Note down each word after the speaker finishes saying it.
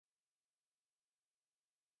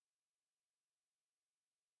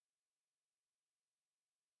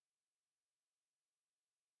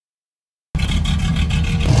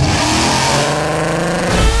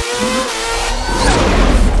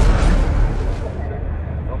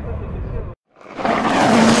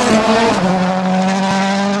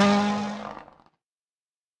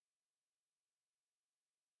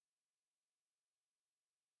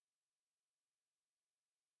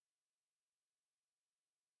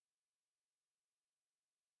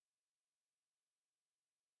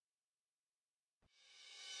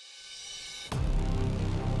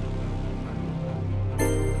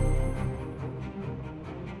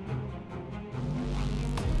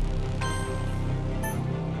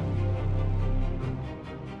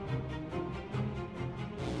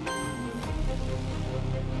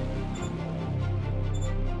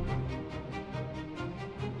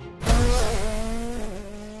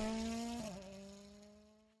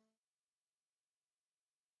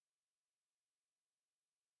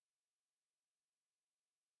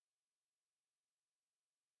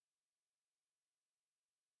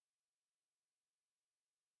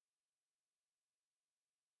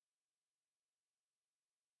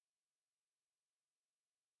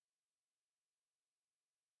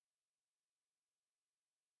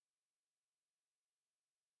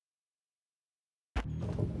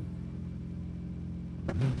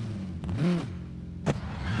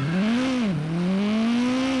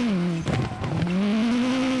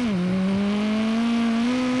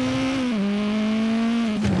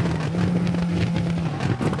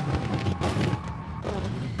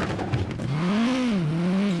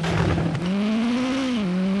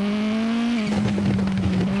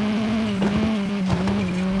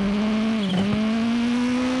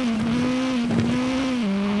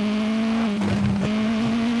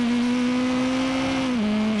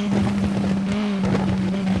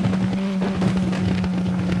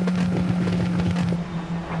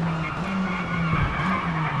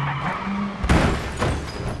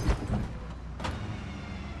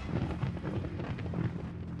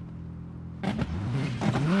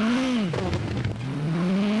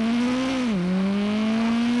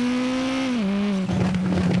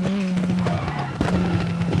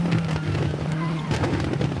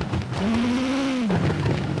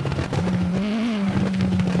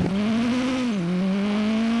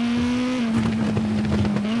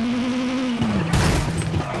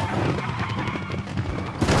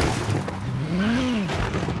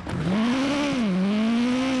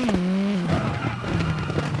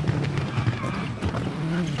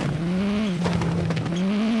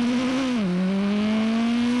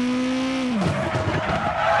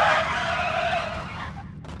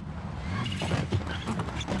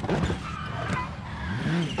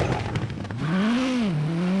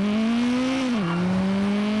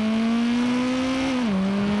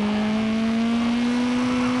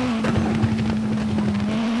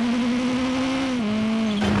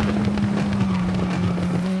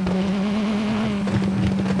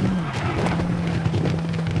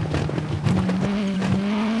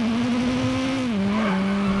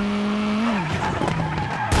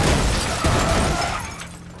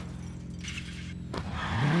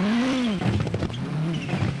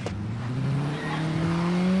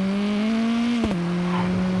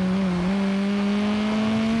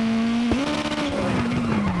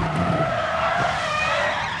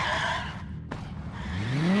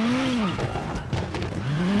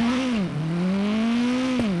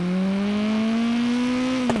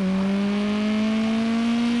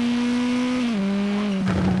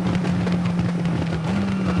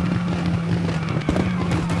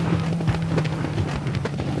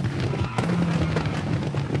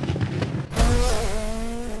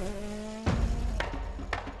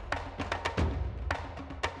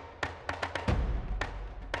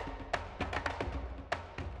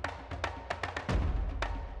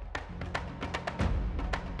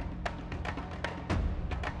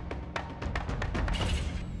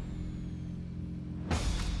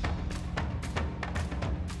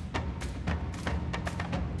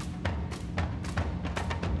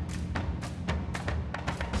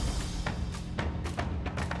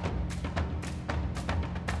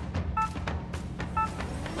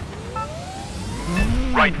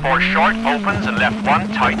Right 4 short opens and left 1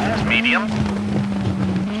 tightens, medium.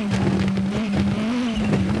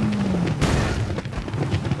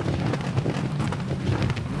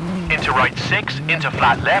 Into right 6, into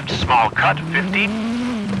flat left, small cut, 50.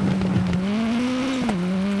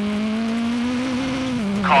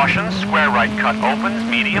 Caution, square right cut opens,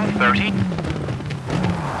 medium, 30.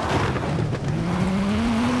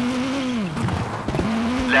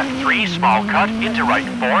 Left 3, small cut, into right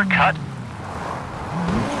 4, cut.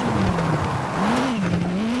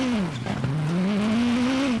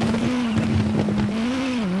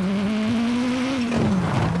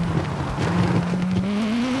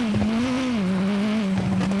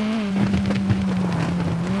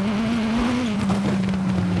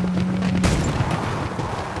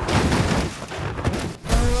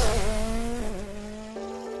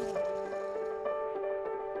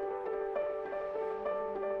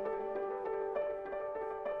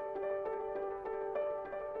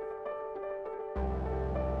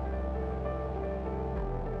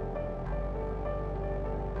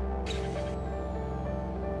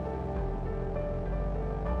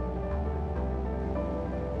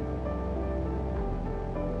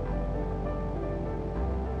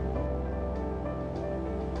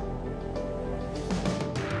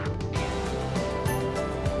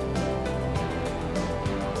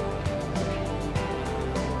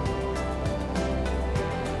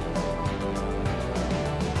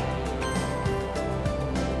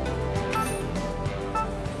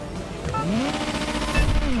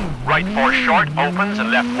 Right 4 short opens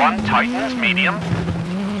and left 1 tightens, medium.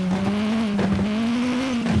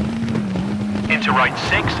 Into right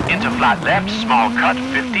 6, into flat left, small cut,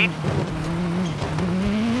 50.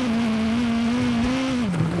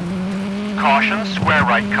 Caution, square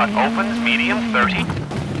right cut opens, medium, 30.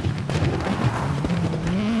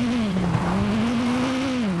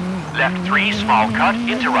 left 3 small cut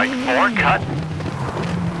into right 4 cut,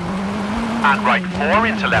 and right 4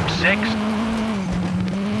 into left 6,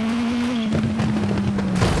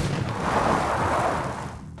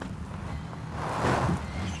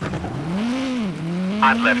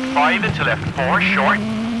 and left 5 into left 4 short,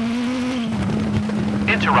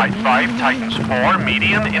 into right 5 tightens 4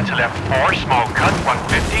 medium into left 4 small cut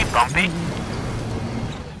 150 bumpy,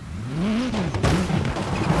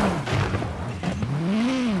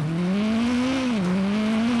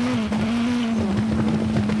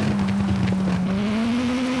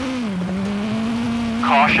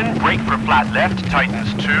 caution, brake for flat left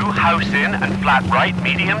tightens 2 house in, and flat right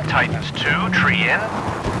medium tightens 2 tree in.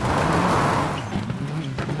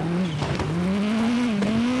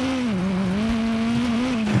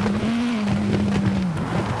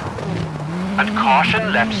 And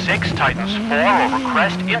caution, left 6 tightens 4 over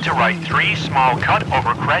crest into right 3 small cut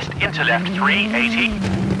over crest into left 3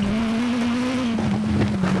 80.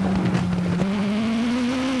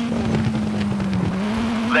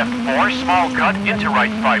 Left 4 small cut into right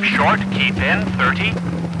 5 short, keep in 30.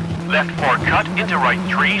 Left 4 cut into right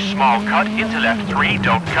 3 small cut into left 3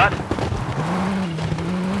 don't cut.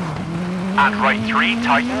 And right 3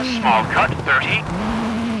 tightens small cut 30.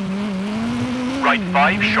 Right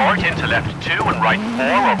 5 short into left 2 and right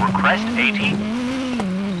 4 over crest 80.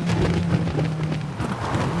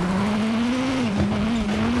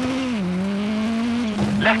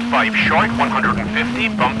 Left 5 short 150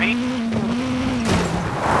 bumpy.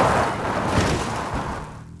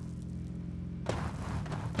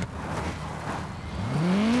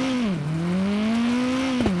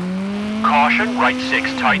 Caution, right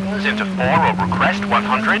 6 tightens into 4 over crest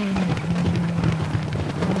 100.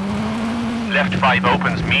 Left 5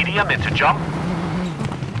 opens medium into jump.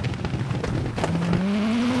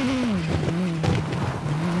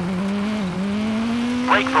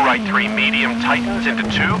 Brake for right 3 medium tightens into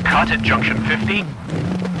 2 cut at junction 50.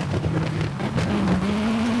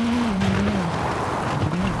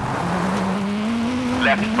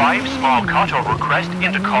 Left 5 small cut over crest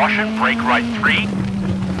into caution, brake right 3.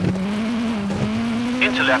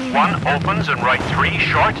 Into left 1 opens and right 3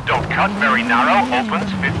 short, don't cut, very narrow,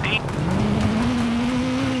 opens 50.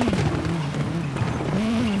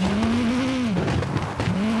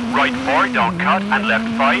 Right 4 don't cut and left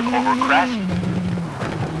 5 over crest.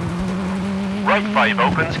 Right 5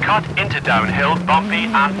 opens, cut into downhill, bumpy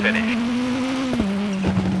and finished.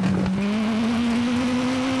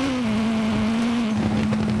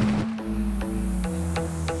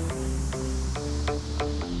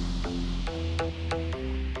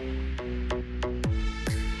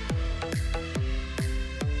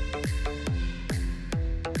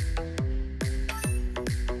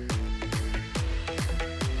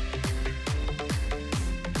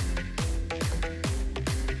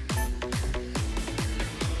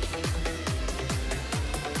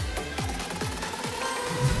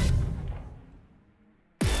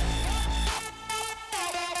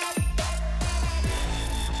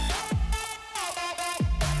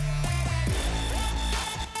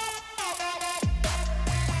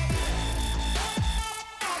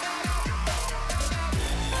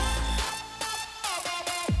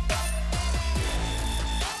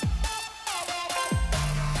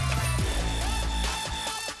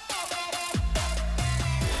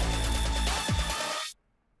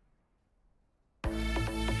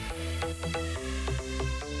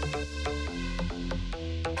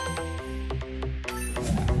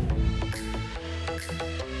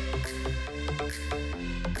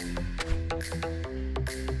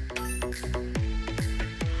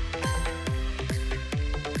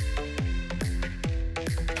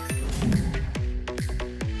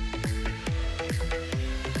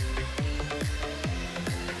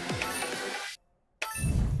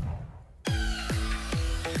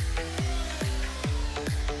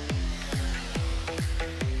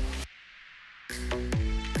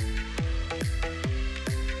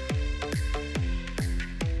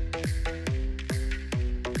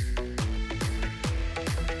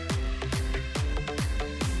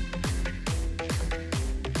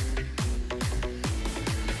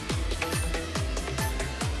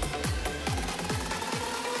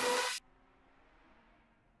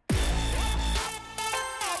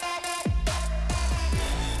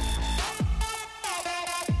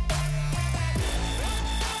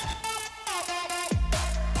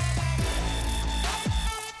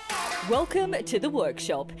 Welcome to the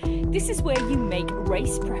workshop. This is where you make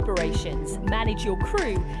race preparations, manage your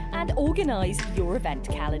crew, and organise your event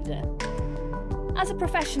calendar. As a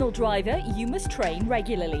professional driver, you must train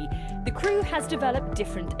regularly. The crew has developed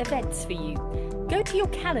different events for you. Go to your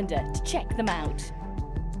calendar to check them out.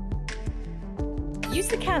 Use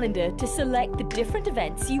the calendar to select the different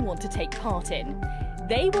events you want to take part in.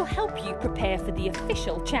 They will help you prepare for the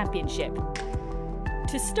official championship.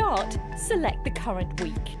 To start, select the current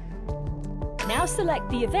week. Now select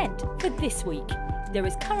the event for this week. There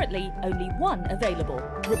is currently only one available.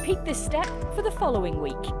 Repeat this step for the following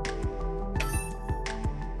week.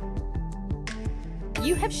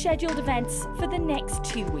 You have scheduled events for the next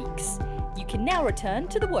 2 weeks. You can now return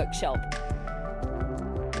to the workshop.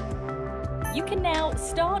 You can now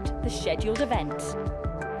start the scheduled event.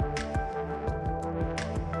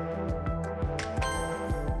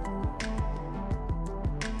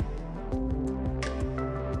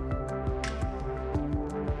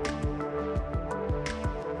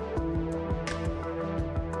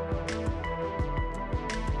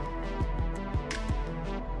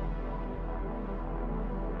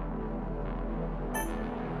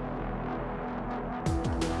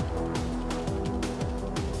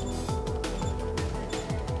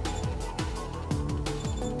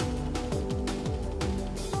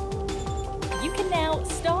 You can now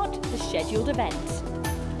start the scheduled event.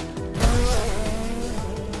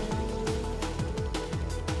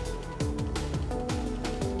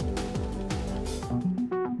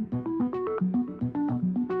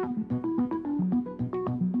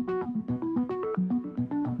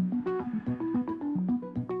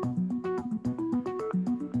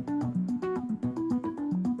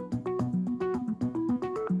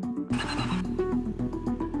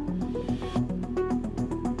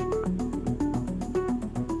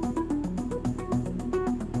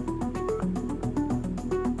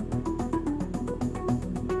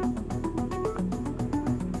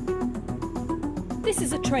 This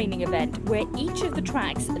is a training event where each of the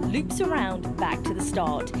tracks loops around back to the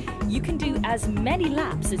start. You can do as many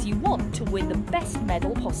laps as you want to win the best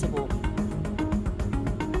medal possible.